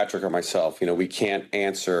Bill or Patrick or myself, we can't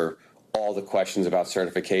answer all the questions about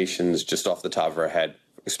certifications just off the top of our head,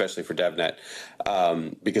 especially for DevNet,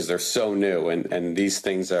 because they're so new, and these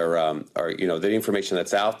things are the information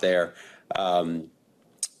that's out there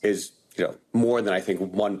is more than I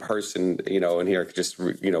think one person in here could just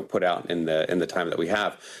put out in the time that we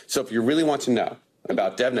have. So if you really want to know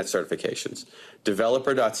about DevNet certifications,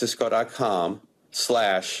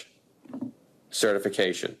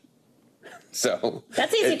 developer.cisco.com/certification. So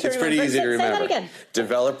that's easy to remember. It's pretty easy to remember. Say that again.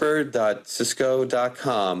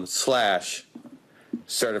 Developer.cisco.com/certification.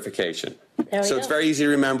 certification. There we So go. it's very easy to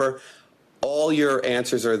remember. All your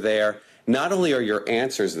answers are there. Not only are your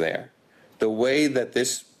answers there, the way that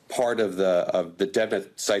this part of the DevNet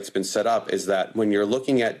site's been set up is that when you're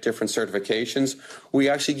looking at different certifications, we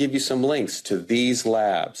actually give you some links to these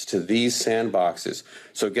labs, to these sandboxes.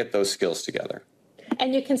 So get those skills together.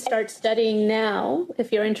 And you can start studying now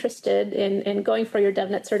if you're interested in going for your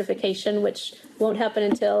DevNet certification, which won't happen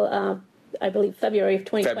until, I believe, February of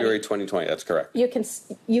 2020. February 2020, that's correct. You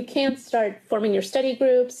can start forming your study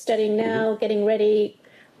groups, studying now, getting ready,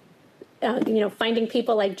 finding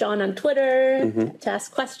people like John on Twitter to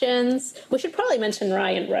ask questions. We should probably mention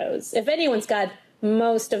Ryan Rose. If anyone's got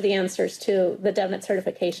most of the answers to the DevNet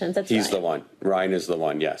certifications, that's He's Ryan. the one. Ryan is the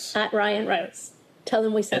one, yes. At Ryan Rose. Tell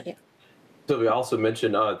them we sent you. So we also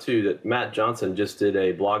mentioned, too, that Matt Johnson just did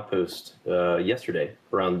a blog post yesterday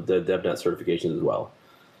around the DevNet certifications as well.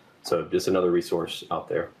 So just another resource out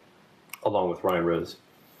there, along with Ryan Rose.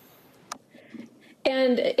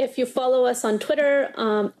 And if you follow us on Twitter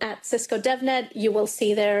at Cisco DevNet, you will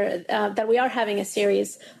see there that we are having a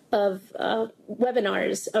series of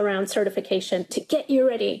webinars around certification to get you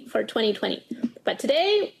ready for 2020. But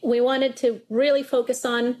today we wanted to really focus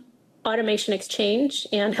on Automation Exchange,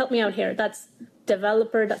 and help me out here. That's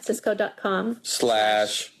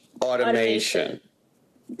developer.cisco.com/automation.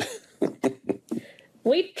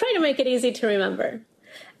 We try to make it easy to remember.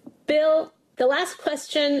 Bill, the last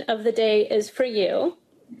question of the day is for you,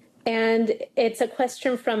 and it's a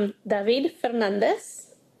question from David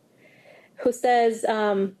Fernandez, who says,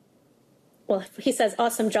 he says,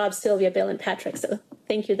 awesome job, Silvia, Bill, and Patrick. So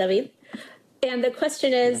thank you, David. And the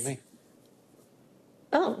question is,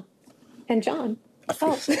 and John.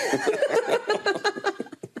 Oh. So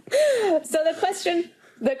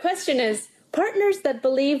the question is, partners that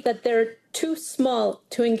believe that they're too small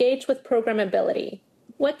to engage with programmability,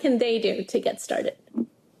 what can they do to get started?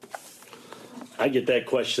 I get that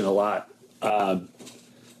question a lot.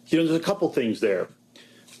 There's a couple things there.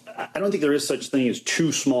 I don't think there is such thing as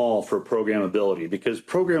too small for programmability, because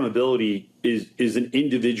programmability is an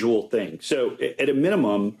individual thing. So at a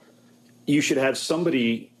minimum, you should have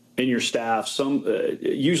somebody in your staff,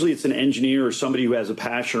 usually it's an engineer or somebody who has a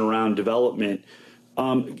passion around development,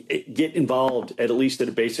 get involved at least at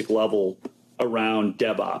a basic level around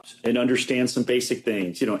DevOps and understand some basic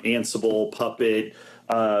things, Ansible, Puppet,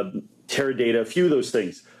 Teradata, a few of those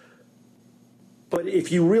things. But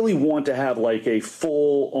if you really want to have like a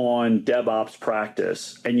full-on DevOps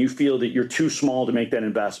practice and you feel that you're too small to make that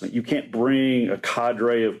investment, you can't bring a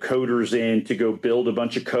cadre of coders in to go build a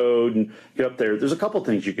bunch of code and get up there. There's a couple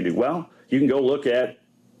things you can do. Well, you can go look at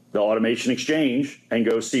the Automation Exchange and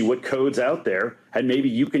go see what code's out there, and maybe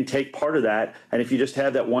you can take part of that, and if you just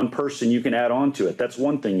have that one person, you can add on to it. That's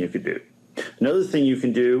one thing you could do. Another thing you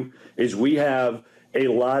can do is we have a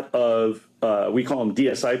lot of, we call them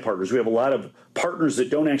DSI partners. We have a lot of partners that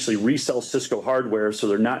don't actually resell Cisco hardware, so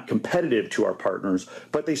they're not competitive to our partners,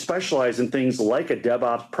 but they specialize in things like a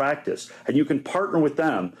DevOps practice, and you can partner with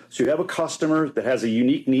them. So you have a customer that has a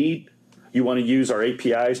unique need. You want to use our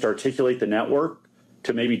APIs to articulate the network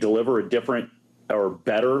to maybe deliver a different or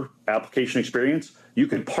better application experience. You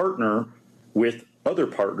can partner with other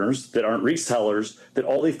partners that aren't resellers that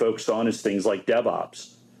all they focus on is things like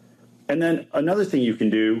DevOps. And then another thing you can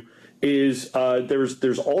do is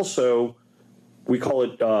there's also, we call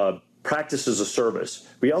it practice as a service.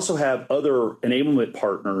 We also have other enablement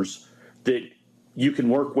partners that you can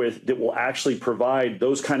work with that will actually provide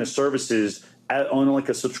those kind of services on like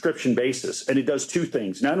a subscription basis. And it does two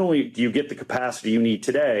things. Not only do you get the capacity you need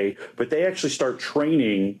today, but they actually start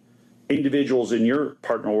training individuals in your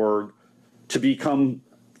partner org to become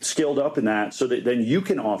skilled up in that, so that then you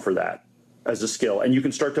can offer that as a skill, and you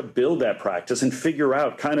can start to build that practice and figure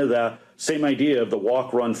out kind of the same idea of the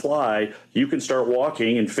walk, run, fly. You can start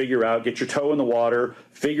walking and figure out, get your toe in the water,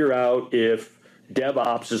 figure out if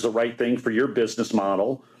DevOps is the right thing for your business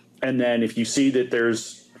model. And then if you see that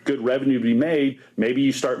there's good revenue to be made, maybe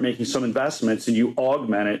you start making some investments and you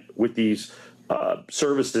augment it with these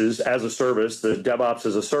services as a service, the DevOps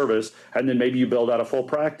as a service, and then maybe you build out a full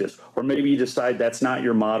practice. Or maybe you decide that's not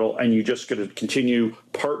your model and you're just going to continue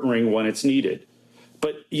partnering when it's needed.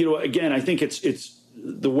 But, again, I think it's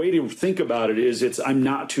the way to think about it is I'm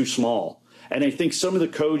not too small. And I think some of the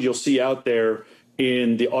code you'll see out there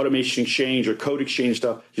in the Automation Exchange or Code Exchange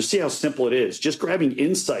stuff, you'll see how simple it is. Just grabbing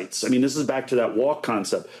insights. I mean, this is back to that walk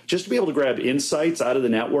concept. Just to be able to grab insights out of the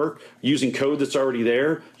network using code that's already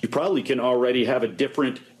there, you probably can already have a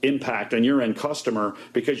different impact on your end customer,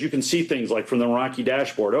 because you can see things like from the Rocky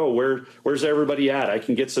dashboard, oh, where's everybody at? I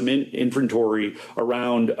can get some inventory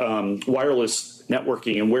around wireless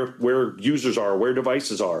networking and where users are, where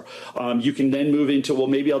devices are. You can then move into, well,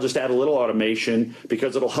 maybe I'll just add a little automation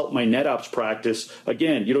because it'll help my NetOps practice.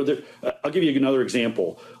 Again, I'll give you another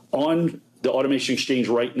example. On the Automation Exchange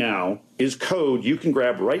right now is code you can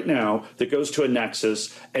grab right now that goes to a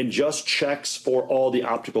Nexus and just checks for all the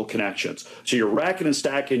optical connections. So you're racking and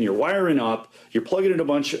stacking, you're wiring up, you're plugging in a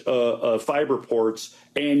bunch of fiber ports,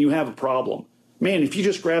 and you have a problem. Man, if you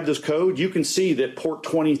just grab this code, you can see that port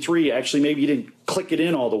 23, actually maybe you didn't click it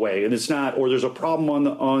in all the way, and it's not, or there's a problem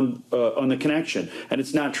on the connection, and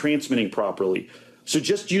it's not transmitting properly. So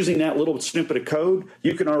just using that little snippet of code,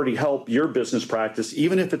 you can already help your business practice,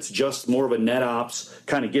 even if it's just more of a NetOps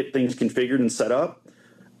kind of get things configured and set up.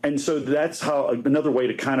 And so that's how another way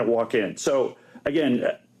to kind of walk in. So again,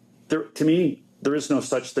 to me, there is no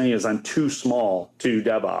such thing as I'm too small to do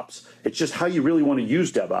DevOps. It's just how you really want to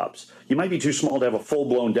use DevOps. You might be too small to have a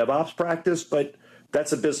full-blown DevOps practice, but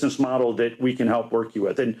that's a business model that we can help work you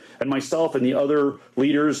with. And myself and the other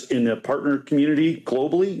leaders in the partner community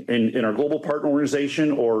globally, in our global partner organization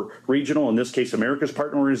or regional, in this case, America's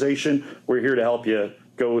partner organization, we're here to help you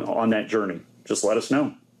go on that journey. Just let us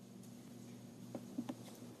know.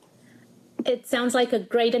 It sounds like a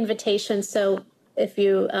great invitation. So if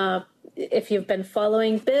you've been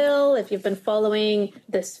following Bill, if you've been following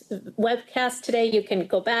this webcast today, you can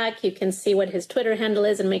go back, you can see what his Twitter handle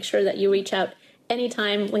is and make sure that you reach out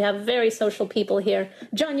anytime. We have very social people here.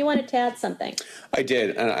 John, you wanted to add something? I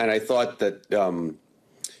did, and I thought that,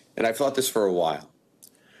 and I've thought this for a while.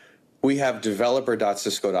 We have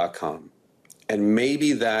developer.cisco.com, and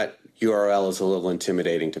maybe that URL is a little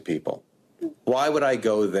intimidating to people. Why would I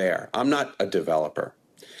go there? I'm not a developer.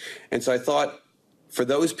 And so I thought, for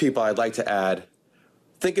those people, I'd like to add,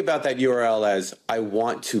 think about that URL as I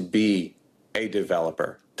want to be a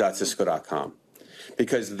developer.cisco.com,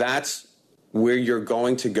 because that's where you're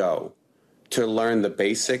going to go to learn the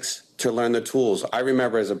basics, to learn the tools. I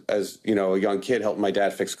remember as a young kid helping my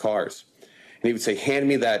dad fix cars, and he would say, "Hand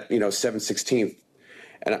me that 7/16,"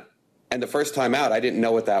 and the first time out, I didn't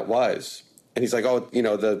know what that was, and he's like, "Oh,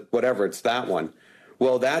 the whatever, it's that one."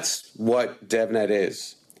 Well, that's what DevNet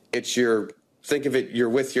is. It's think of it, you're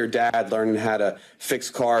with your dad learning how to fix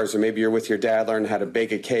cars, or maybe you're with your dad learning how to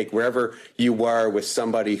bake a cake, wherever you were with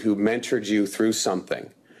somebody who mentored you through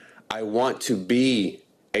something. I want to be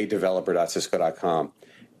a developer.cisco.com.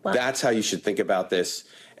 Wow. That's how you should think about this,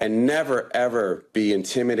 and never, ever be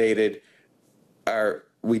intimidated.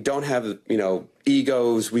 We don't have,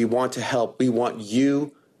 egos. We want to help. We want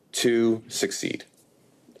you to succeed.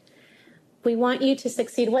 We want you to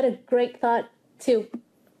succeed. What a great thought to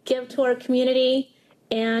give to our community.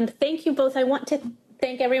 And thank you both. I want to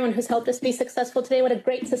thank everyone who's helped us be successful today. What a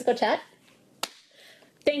great Cisco chat.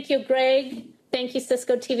 Thank you, Greg. Thank you,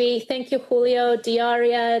 Cisco TV. Thank you, Julio,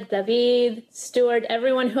 Diaria, David, Stuart,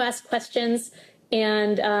 everyone who asked questions.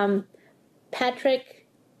 And Patrick,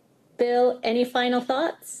 Bill, any final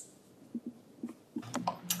thoughts?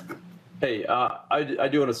 Hey, I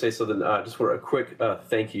do want to say something. Just want a quick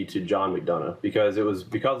thank you to John McDonough, because it was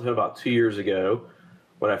because of him about 2 years ago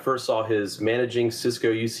when I first saw his Managing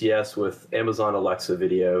Cisco UCS with Amazon Alexa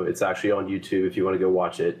video. It's actually on YouTube if you want to go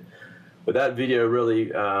watch it. But that video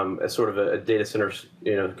really, as sort of a data center,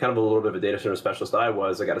 kind of a little bit of a data center specialist I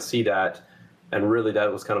got to see that. And really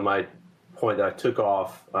that was kind of my point that I took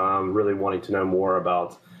off, really wanting to know more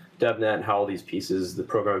about DevNet and how all these pieces, the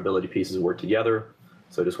programmability pieces, work together.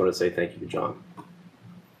 So I just want to say thank you to John.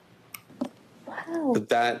 Wow. But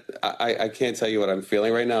that, I can't tell you what I'm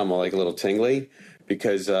feeling right now. I'm like a little tingly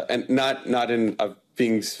because, and not in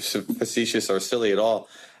being facetious or silly at all.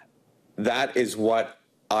 That is what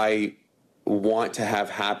I want to have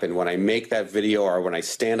happen when I make that video, or when I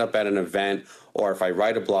stand up at an event, or if I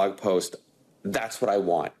write a blog post. That's what I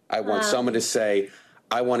want. I want someone to say,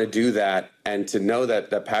 I want to do that, and to know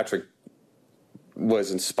that Patrick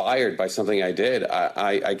was inspired by something I did.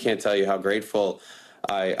 I can't tell you how grateful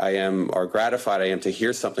I am, or gratified I am, to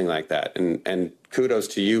hear something like that. And kudos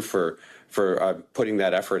to you for putting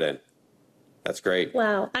that effort in. That's great.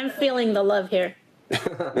 Wow, I'm feeling the love here.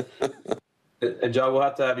 And John, we'll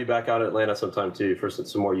have to have you back out in Atlanta sometime too for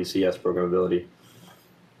some more UCS programmability.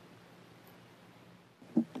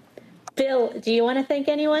 Bill, do you want to thank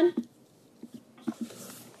anyone?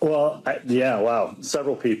 Well, yeah, wow,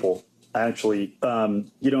 several people actually.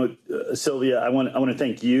 Silvia, I want to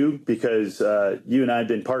thank you because you and I have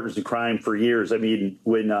been partners in crime for years. I mean,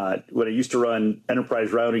 when I used to run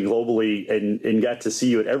enterprise routing globally and got to see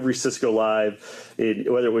you at every Cisco Live,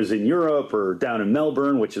 whether it was in Europe or down in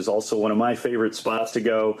Melbourne, which is also one of my favorite spots to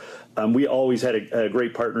go, we always had a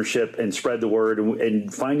great partnership and spread the word.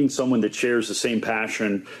 And finding someone that shares the same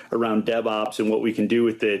passion around DevOps and what we can do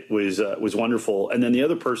with it was wonderful. And then the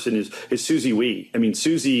other person is Susie Wee. I mean,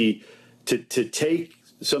 Susie, to take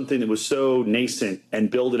something that was so nascent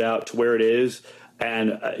and build it out to where it is.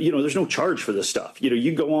 And, there's no charge for this stuff.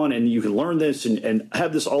 You go on and you can learn this and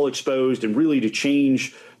have this all exposed, and really to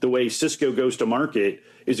change the way Cisco goes to market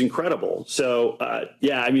is incredible. So,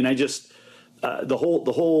 I just, the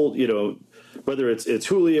whole, whether it's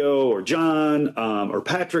Julio or John or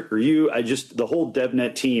Patrick or you, the whole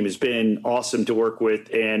DevNet team has been awesome to work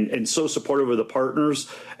with and so supportive of the partners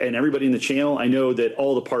and everybody in the channel. I know that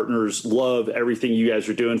all the partners love everything you guys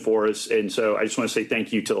are doing for us. And so I just want to say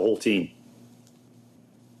thank you to the whole team.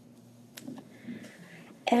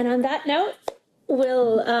 And on that note,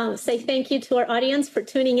 we'll say thank you to our audience for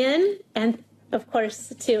tuning in. And of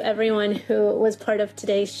course, to everyone who was part of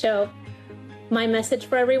today's show. My message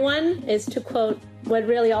for everyone is to quote what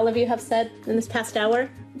really all of you have said in this past hour: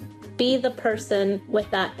 be the person with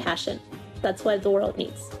that passion. That's what the world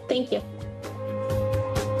needs. Thank you.